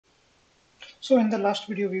So in the last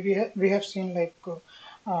video, we have seen like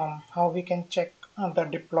how we can check the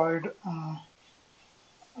deployed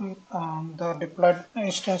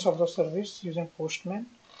instance of the service using Postman,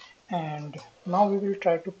 and now we will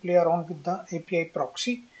try to play around with the API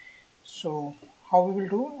proxy. So how we will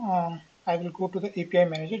do? I will go to the API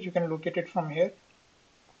manager. You can locate it from here.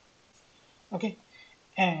 Okay,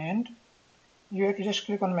 and you have to just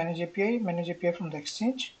click on manage API from the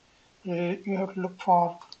exchange. You have to look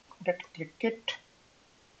for that cricket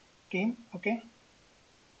team. Okay,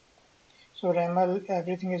 so RAML,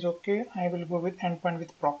 everything is okay. I will go with endpoint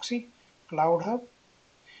with proxy, Cloud Hub,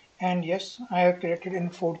 and yes, I have created in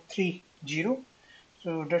 4.3.0,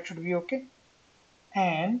 so that should be okay.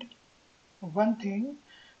 And one thing,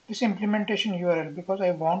 this implementation URL, because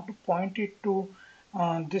I want to point it to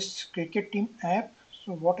this cricket team app.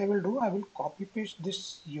 So what I will do, I will copy paste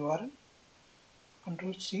this URL,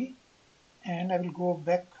 Control C, and I will go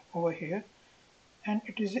back over here, and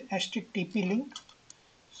it is a HTTP link.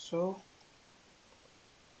 So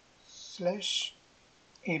slash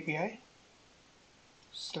API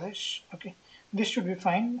slash, okay, this should be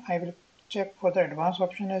fine. I will check for the advanced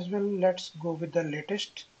option as well. Let's go with the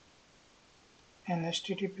latest, and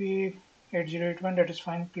HTTP 8081, that is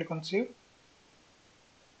fine. Click on save.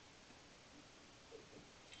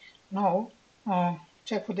 Now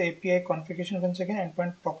check for the API configuration once again.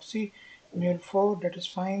 Endpoint proxy Mule4, that is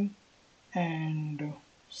fine. And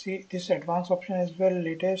see this advanced option as well,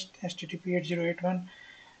 latest HTTP 8081.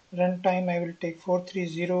 Runtime I will take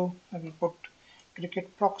 4.3.0. I will put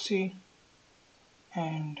cricket proxy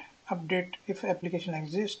and update if application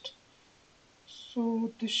exists.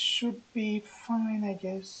 So this should be fine, I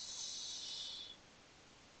guess.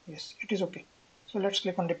 Yes, it is okay. So let's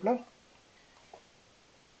click on deploy.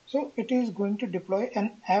 So it is going to deploy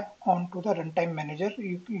an app onto the runtime manager.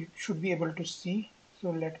 You should be able to see. So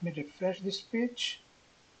let me refresh this page.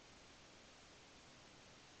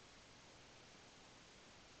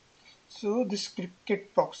 So this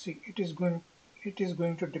cricket proxy, it is going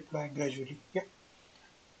to deploy gradually. Yeah.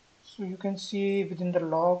 So you can see within the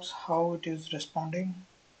logs how it is responding.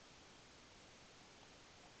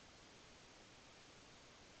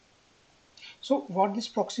 So what this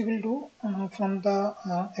proxy will do from the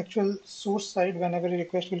actual source side, whenever a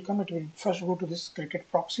request will come, it will first go to this cricket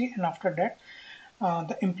proxy, and after that,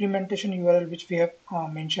 the implementation URL which we have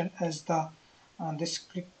mentioned as the this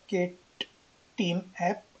cricket team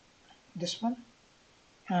app, this one,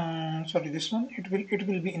 sorry, this one, it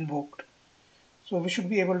will be invoked. So we should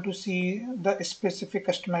be able to see the specific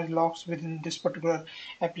customized logs within this particular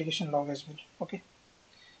application log as well. Okay.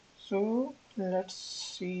 So let's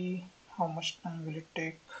see how much time will it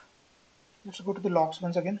take. Let's go to the logs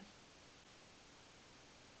once again.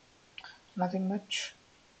 Nothing much.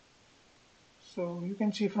 So you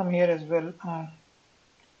can see from here as well,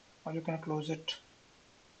 or you can close it.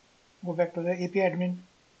 Go back to the API admin.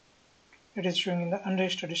 It is showing in the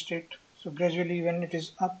unregistered state. So gradually, when it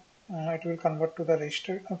is up, it will convert to the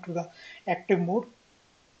registered to the active mode.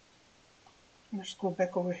 Let's go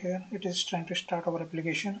back over here. It is trying to start our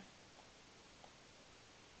application.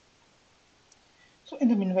 So in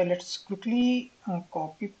the meanwhile, let's quickly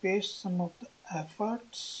copy paste some of the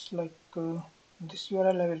efforts, like this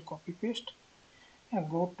URL I will copy paste and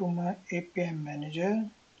go to my API manager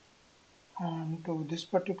to this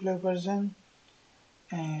particular version,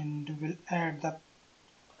 and we'll add the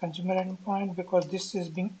consumer endpoint because this is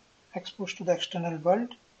being exposed to the external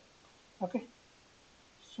world. Okay,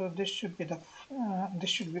 so this should be the this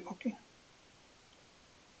should be okay.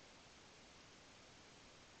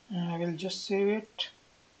 I will just save it.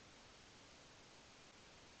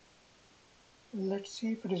 Let's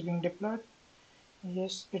see if it is being deployed.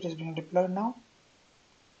 Yes, it is being deployed now.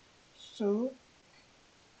 So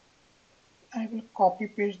I will copy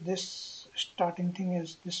paste this starting thing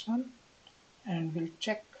as this one, and we'll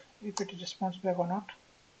check if it responds back or not.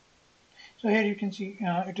 So here you can see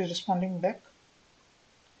it is responding back.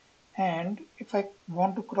 And if I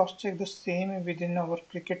want to cross check the same within our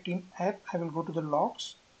cricket team app, I will go to the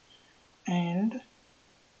logs, and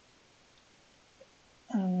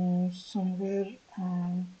somewhere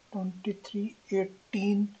 23,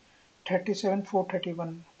 18, 37,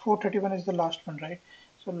 431. 431 is the last one, right?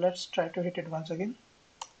 So let's try to hit it once again.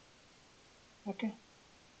 Okay,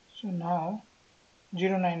 so now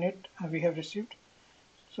 098 we have received.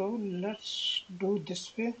 So let's do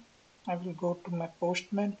this way. I will go to my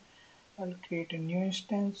Postman. I will create a new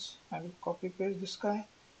instance. I will copy paste this guy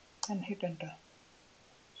and hit enter.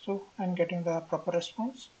 So I'm getting the proper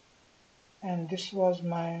response. And this was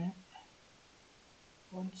my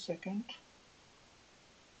 1 second.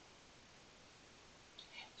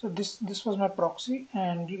 So this was my proxy,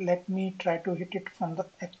 and let me try to hit it from the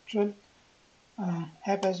actual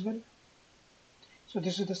app as well. So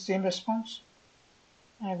this is the same response.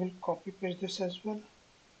 I will copy paste this as well,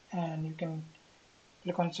 and you can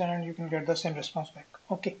click on send and you can get the same response back.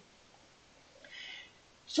 Okay.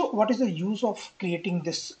 So what is the use of creating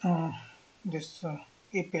this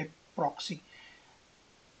API proxy?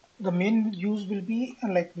 The main use will be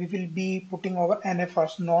like we will be putting our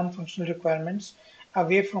NFRs, non-functional requirements,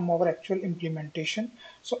 away from our actual implementation.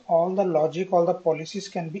 So all the logic, all the policies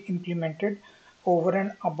can be implemented over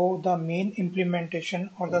and above the main implementation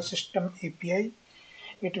or the system API.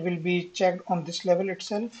 It will be checked on this level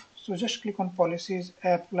itself. So just click on policies,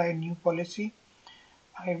 apply new policy.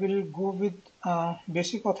 I will go with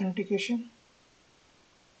basic authentication.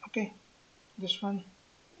 Okay, this one.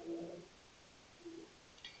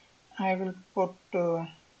 I will put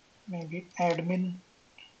maybe admin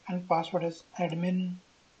and password as admin.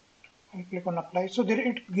 I click on apply. So there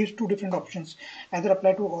it gives two different options, either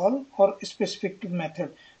apply to all or specific to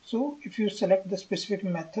method. So if you select the specific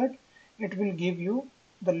method, it will give you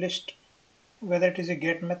the list whether it is a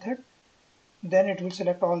get method. Then it will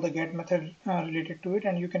select all the get method related to it,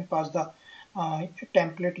 and you can pass the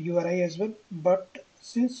template URI as well. But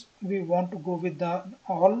since we want to go with the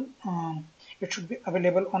all, it should be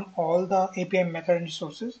available on all the API method and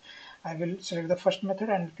resources. I will select the first method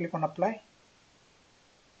and click on apply.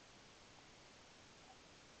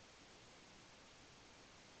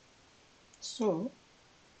 So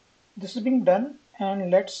this is being done,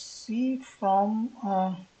 and let's see from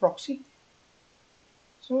proxy.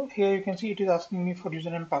 So here you can see it is asking me for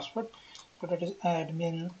username and password. So that is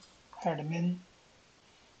admin consent,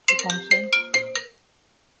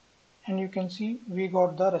 and you can see we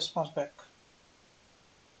got the response back.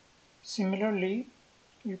 Similarly,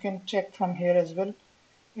 you can check from here as well.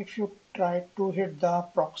 If you try to hit the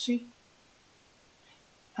proxy,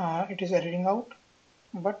 it is erroring out.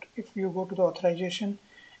 But if you go to the authorization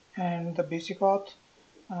and the basic auth,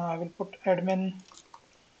 I will put admin,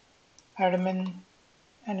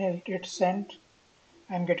 and hit send.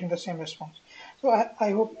 I'm getting the same response. So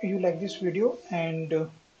I hope you like this video, and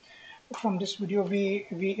from this video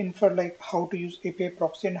we infer like how to use API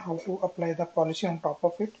proxy and how to apply the policy on top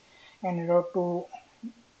of it, and in order to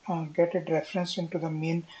get it referenced into the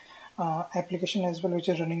main application as well, which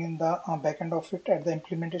is running in the backend of it at the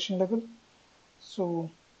implementation level. So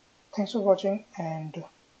thanks for watching and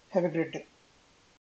have a great day.